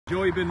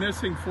Joe, you've been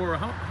missing for,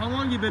 how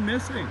long you been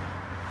missing?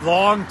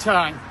 Long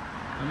time.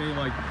 I mean,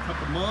 like a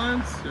couple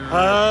months?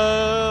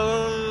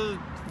 Or?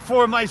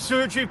 For my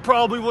surgery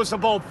probably was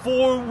about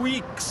 4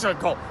 weeks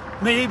ago,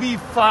 maybe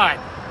 5.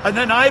 And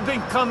then I've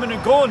been coming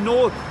and going.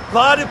 No, a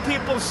lot of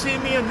people see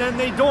me and then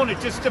they don't.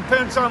 It just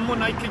depends on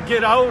when I can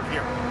get out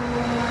here.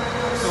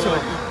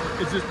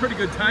 So it's just pretty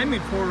good timing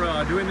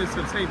for doing this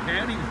on St.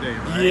 Patty's Day,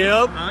 right?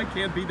 Yep. I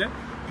can't beat that.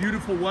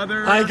 Beautiful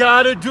weather. I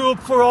gotta do it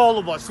for all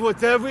of us.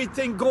 With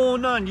everything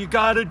going on, you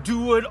gotta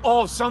do it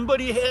all.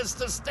 Somebody has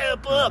to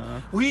step up.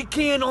 We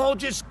can't all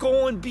just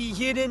go and be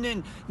hidden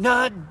and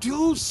not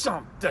do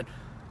something.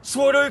 It's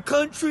what our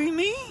country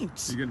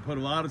means. You're gonna put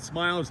a lot of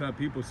smiles on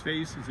people's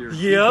faces here.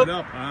 Yep. Keep it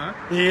up, huh?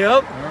 Yep.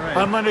 All right.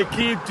 I'm gonna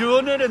keep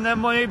doing it, and then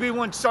maybe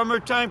when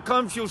summertime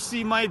comes, you'll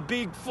see my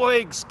big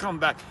flags come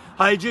back.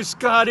 I just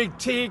gotta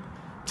take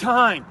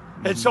time.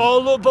 It's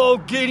all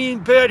about getting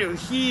better,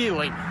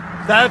 healing.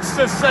 That's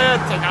the sad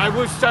thing. I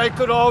wish I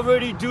could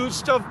already do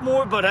stuff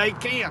more, but I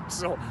can't.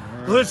 So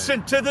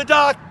listen to the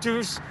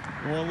doctors.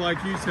 Well,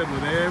 like you said,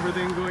 with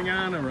everything going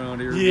on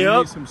around here, you Yep.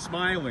 need some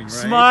smiling, right?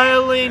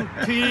 Smiling,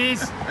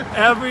 peace,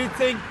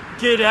 everything.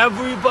 Get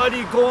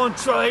everybody going,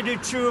 try to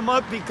cheer them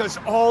up because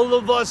all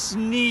of us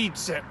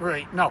needs it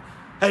right now.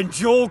 And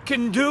Joe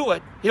can do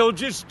it. He'll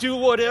just do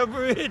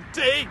whatever it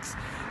takes.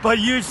 But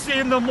you're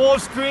seeing the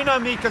most green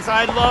on me because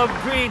I love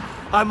green.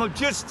 I'm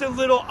just a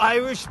little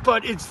Irish,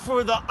 but it's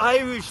for the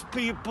Irish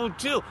people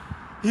too.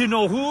 You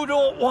know, who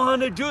don't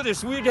want to do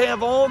this? We'd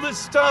have all this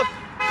stuff,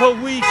 but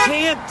we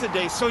can't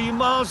today. So you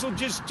might as well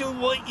just do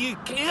what you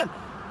can.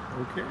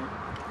 Okay.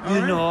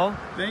 You know.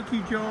 Thank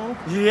you, Joe.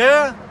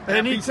 Yeah, Happy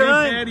anytime.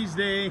 St. Patty's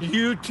Day.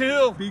 You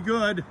too. Be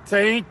good.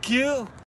 Thank you.